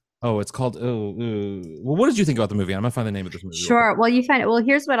 It's called. Well, what did you think about the movie? I'm gonna find the name of this movie. real Sure. Well, you find it. Well,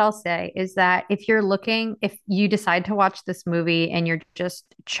 here's what I'll say is that if you decide to watch this movie and you're just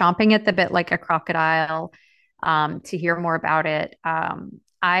chomping at the bit like a crocodile, to hear more about it,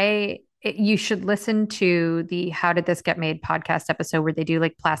 you should listen to the How Did This Get Made podcast episode where they do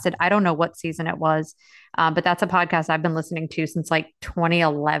like Placid. I don't know what season it was, but that's a podcast I've been listening to since like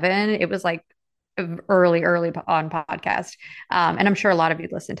 2011. It was like early on podcast. And I'm sure a lot of you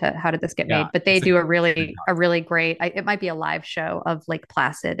listen to How Did This Get Made, but they do a really great, it might be a live show of Lake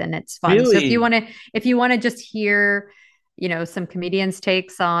Placid and it's fun. Really? So if you want to just hear, some comedians'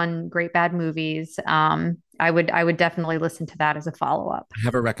 takes on great bad movies, I would definitely listen to that as a follow-up. I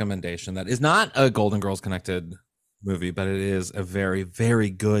have a recommendation that is not a Golden Girls Connected movie, but it is a very, very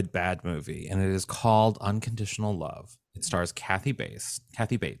good bad movie. And it is called Unconditional Love. It stars Kathy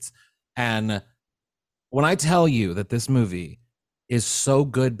Bates. And when I tell you that this movie is so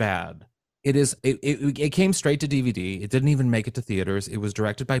good bad, it came straight to DVD. It didn't even make it to theaters. It was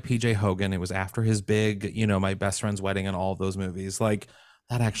directed by PJ Hogan. It was after his big, My Best Friend's Wedding and all of those movies. Like,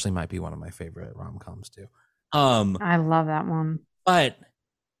 that actually might be one of my favorite rom-coms too. I love that one. But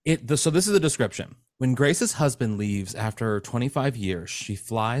so this is the description. When Grace's husband leaves after 25 years, she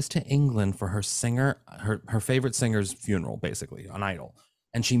flies to England for her favorite singer's funeral, basically, on Idol.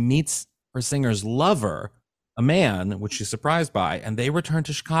 And she meets her singer's lover, a man, which she's surprised by, and they return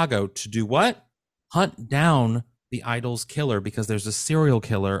to Chicago to do what? Hunt down the Idol's killer, because there's a serial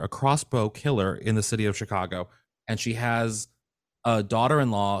killer, a crossbow killer in the city of Chicago. And she has a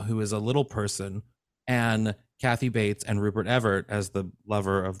daughter-in-law who is a little person, and Kathy Bates and Rupert Everett as the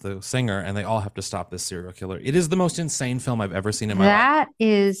lover of the singer, and they all have to stop this serial killer. It is the most insane film I've ever seen in my life. That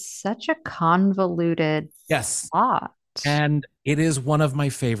is such a convoluted plot. And it is one of my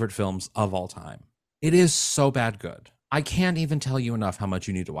favorite films of all time. It is so bad good. I can't even tell you enough how much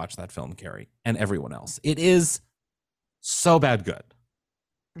you need to watch that film, Carrie, and everyone else. It is so bad good.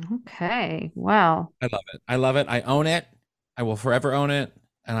 Okay. Well, I love it. I own it. I will forever own it.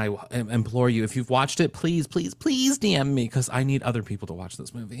 And I implore you, if you've watched it, please, please, please DM me, because I need other people to watch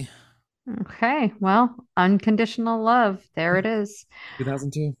this movie. Okay. Well, Unconditional Love. There it is.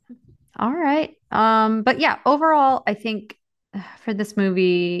 2002. All right. But yeah, overall, I think for this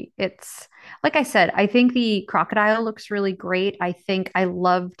movie, it's like I said, I think the crocodile looks really great. I think I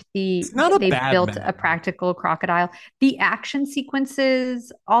loved they built a practical crocodile. The action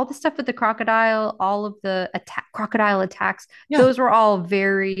sequences, all the stuff with the crocodile, all of the crocodile attacks, those were all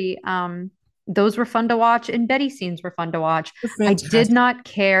very those were fun to watch, and Betty scenes were fun to watch. I did not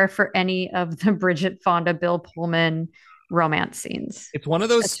care for any of the Bridget Fonda, Bill Pullman romance scenes. It's one of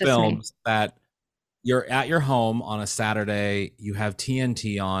those films that you're at your home on a Saturday, you have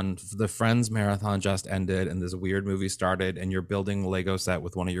TNT on, the Friends marathon just ended, and this weird movie started, and you're building a Lego set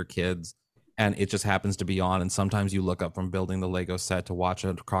with one of your kids, and it just happens to be on, and sometimes you look up from building the Lego set to watch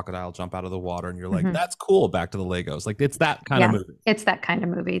a crocodile jump out of the water, and you're like, that's cool, back to the Legos. Like, it's that kind of movie. It's that kind of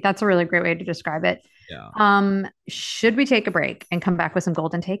movie. That's a really great way to describe it. Yeah. Should we take a break and come back with some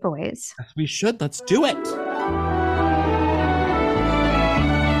golden takeaways? Yes, we should. Let's do it.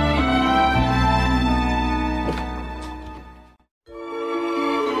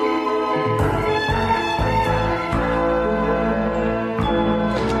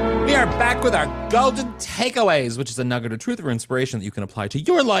 back with our golden takeaways, which is a nugget of truth or inspiration that you can apply to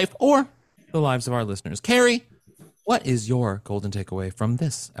your life or the lives of our listeners. Carrie, what is your golden takeaway from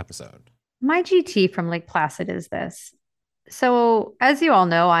this episode? My GT from Lake Placid is this. So, as you all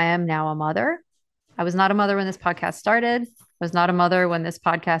know, I am now a mother. I was not a mother when this podcast started. I was not a mother when this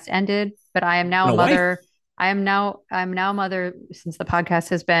podcast ended, but I am now a mother. I'm now a mother since the podcast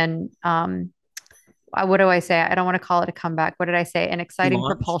has been what do I say? I don't want to call it a comeback. What did I say? An exciting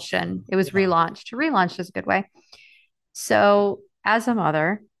propulsion. It was relaunched. Relaunched is a good way. So as a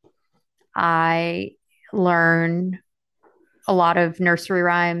mother, I learn a lot of nursery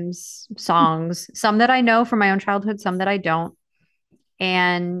rhymes, songs, some that I know from my own childhood, some that I don't.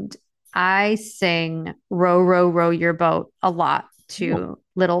 And I sing Row, Row, Row Your Boat a lot to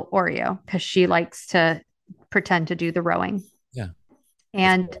little Oreo because she likes to pretend to do the rowing. Yeah.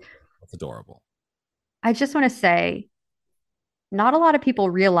 And that's adorable. I just want to say, not a lot of people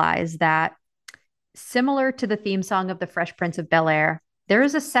realize that similar to the theme song of The Fresh Prince of Bel-Air, there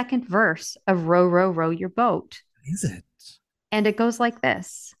is a second verse of Row, Row, Row Your Boat. Is it? And it goes like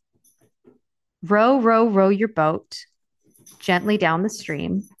this. Row, row, row your boat gently down the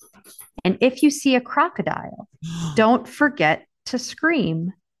stream. And if you see a crocodile, don't forget to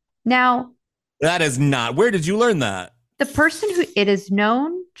scream. Now, that is not. Where did you learn that? The person who it is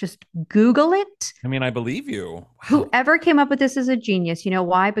known, just Google it. I mean, I believe you. Wow. Whoever came up with this is a genius. You know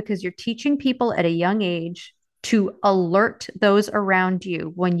why? Because you're teaching people at a young age to alert those around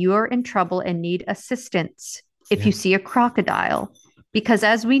you when you are in trouble and need assistance. If you see a crocodile, because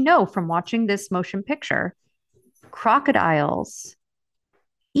as we know from watching this motion picture, crocodiles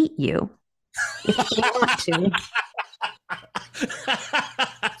eat you if they want to.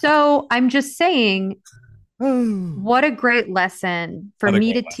 So I'm just saying, what a great lesson for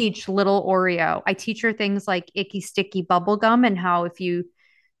me to teach little Oreo. I teach her things like icky, sticky bubble gum and how if you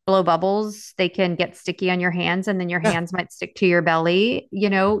blow bubbles, they can get sticky on your hands and then your hands might stick to your belly. You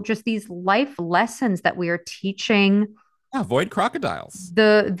know, just these life lessons that we are teaching. Avoid crocodiles.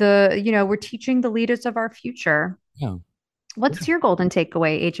 We're teaching the leaders of our future. Yeah. What's your golden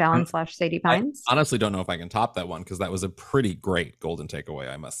takeaway, H. Allen / Sadie Pines? I honestly don't know if I can top that one because that was a pretty great golden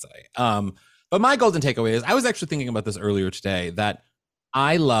takeaway, I must say. But my golden takeaway is I was actually thinking about this earlier today that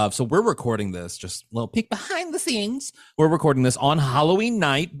I love. So we're recording this, just a little peek behind the scenes. We're recording this on Halloween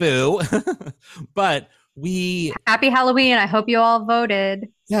night, boo. But happy Halloween. I hope you all voted.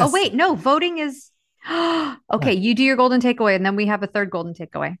 Yes. Oh, wait, no, voting is okay. You do your golden takeaway and then we have a third golden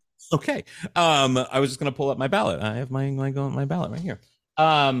takeaway. Okay. I was just going to pull up my ballot. I have my ballot right here.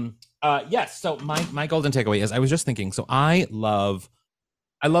 Yes. So my golden takeaway is I was just thinking, so I love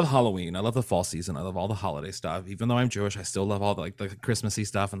Halloween. I love the fall season. I love all the holiday stuff. Even though I'm Jewish, I still love all the Christmassy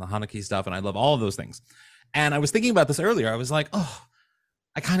stuff and the Hanukkah stuff. And I love all of those things. And I was thinking about this earlier. I was like, oh,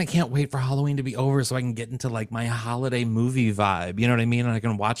 I kind of can't wait for Halloween to be over so I can get into my holiday movie vibe. You know what I mean? And I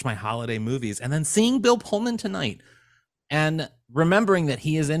can watch my holiday movies. And then seeing Bill Pullman tonight and remembering that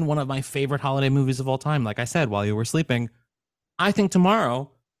he is in one of my favorite holiday movies of all time. Like I said, while you were sleeping, I think tomorrow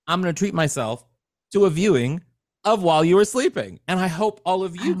I'm going to treat myself to a viewing of While You Were Sleeping. And I hope all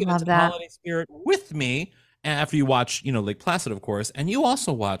of you get into the holiday spirit with me after you watch, Lake Placid, of course. And you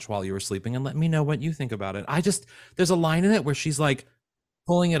also watch While You Were Sleeping and let me know what you think about it. There's a line in it where she's like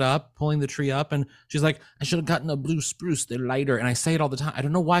pulling the tree up. And she's like, I should have gotten a blue spruce. They're lighter. And I say it all the time. I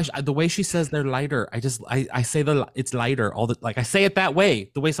don't know why. The way she says they're lighter, I say it's lighter. I say it that way,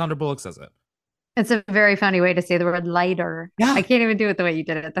 the way Sandra Bullock says it. It's a very funny way to say the word lighter. Yeah. I can't even do it the way you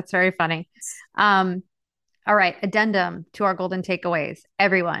did it. That's very funny. All right. Addendum to our golden takeaways.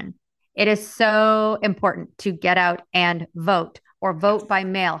 Everyone, it is so important to get out and vote or vote by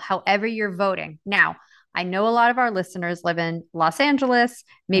mail, however you're voting. Now, I know a lot of our listeners live in Los Angeles,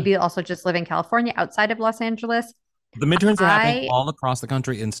 maybe also just live in California outside of Los Angeles. The midterms are happening all across the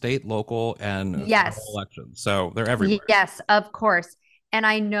country in state, local, and elections. So they're everywhere. Yes, of course. And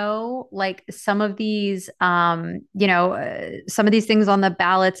I know some of these, some of these things on the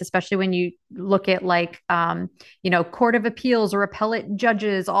ballots, especially when you look at Court of Appeals or appellate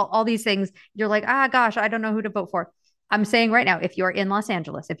judges, all these things, you're like, gosh, I don't know who to vote for. I'm saying right now, if you're in Los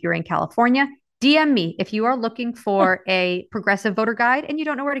Angeles, if you're in California, DM me if you are looking for a progressive voter guide and you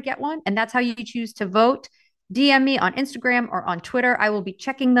don't know where to get one. And that's how you choose to vote. DM me on Instagram or on Twitter. I will be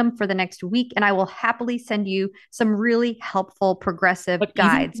checking them for the next week, and I will happily send you some really helpful progressive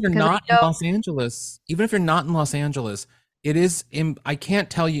guides. Even if you're not in Los Angeles, it is, I can't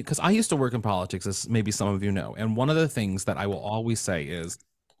tell you, because I used to work in politics, as maybe some of you know, and one of the things that I will always say is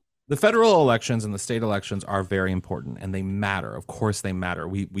the federal elections and the state elections are very important, and they matter. Of course they matter.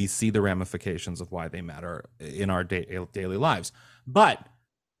 We see the ramifications of why they matter in our daily lives. But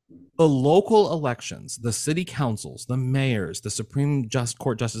the local elections, the city councils, the mayors, the Supreme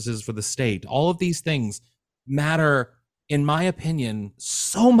Court justices for the state, all of these things matter, in my opinion,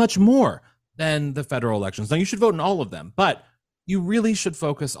 so much more than the federal elections. Now, you should vote in all of them, but you really should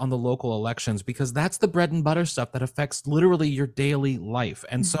focus on the local elections because that's the bread and butter stuff that affects literally your daily life.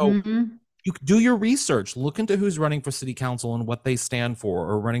 And so you do your research, look into who's running for city council and what they stand for,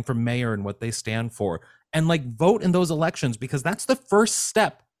 or running for mayor and what they stand for, and like vote in those elections because that's the first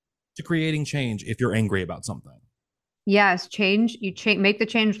step to creating change if you're angry about something. Yes, change. You make the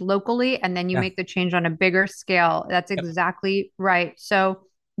change locally, and then you make the change on a bigger scale. That's exactly right. So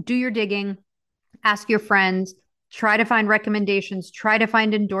do your digging, ask your friends, try to find recommendations, try to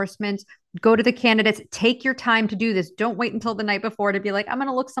find endorsements, go to the candidates, take your time to do this. Don't wait until the night before to be like, I'm going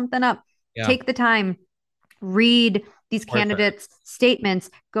to look something up. Take the time, read these candidates' statements,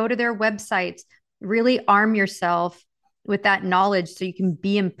 go to their websites, really arm yourself with that knowledge so you can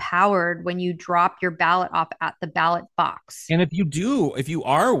be empowered when you drop your ballot off at the ballot box. And if you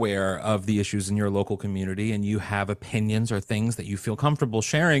are aware of the issues in your local community and you have opinions or things that you feel comfortable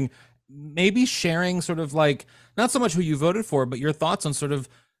sharing, maybe sharing sort of like, not so much who you voted for, but your thoughts on sort of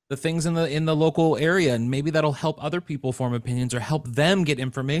the things in the local area, and maybe that'll help other people form opinions or help them get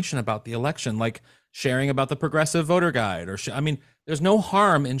information about the election, like sharing about the Progressive Voter Guide. Or I mean, there's no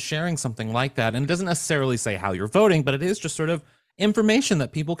harm in sharing something like that, and it doesn't necessarily say how you're voting, but it is just sort of information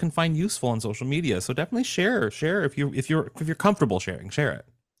that people can find useful on social media. So definitely share if you're comfortable sharing, share it.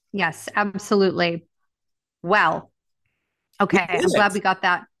 Yes, absolutely. Well, okay, I'm glad we got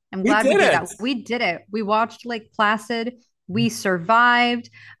that. I'm glad we did that. We did it. We watched Lake Placid. We survived.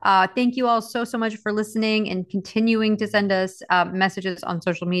 Thank you all so much for listening and continuing to send us messages on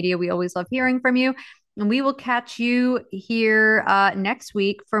social media. We always love hearing from you. And we will catch you here next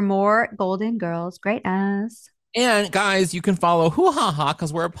week for more Golden Girls Greatness. And guys, you can follow Hoo Ha Ha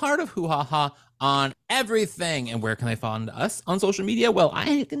because we're a part of Hoo Ha Ha on everything. And where can they find us on social media? Well,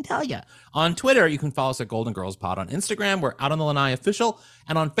 I can tell you. On Twitter, you can follow us at Golden Girls Pod. On Instagram, we're Out on the Lanai Official.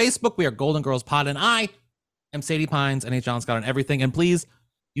 And on Facebook, we are Golden Girls Pod. And I am Sadie Pines and John Scott on everything. And please,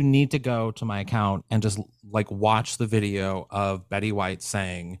 you need to go to my account and just like watch the video of Betty White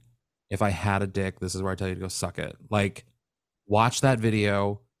saying, "If I had a dick, this is where I tell you to go suck it." Like, watch that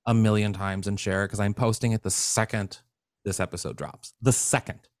video a million times and share it because I'm posting it the second this episode drops. The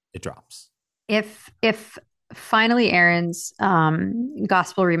second it drops. If finally Aaron's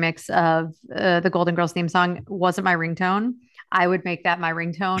gospel remix of the Golden Girls theme song wasn't my ringtone, I would make that my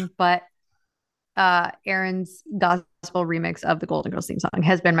ringtone. But Aaron's gospel remix of the Golden Girls theme song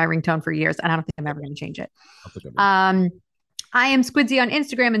has been my ringtone for years, and I don't think I'm ever going to change it. I am Squidsy on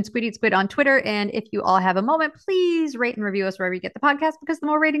Instagram and Squid Eat Squid on Twitter. And if you all have a moment, please rate and review us wherever you get the podcast, because the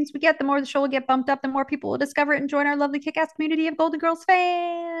more ratings we get, the more the show will get bumped up, the more people will discover it and join our lovely kick-ass community of Golden Girls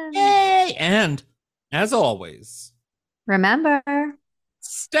fans. Yay! And as always, remember,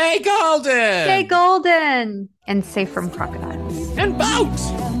 stay golden! Stay golden! And safe from crocodiles. And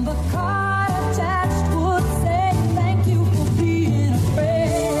bout!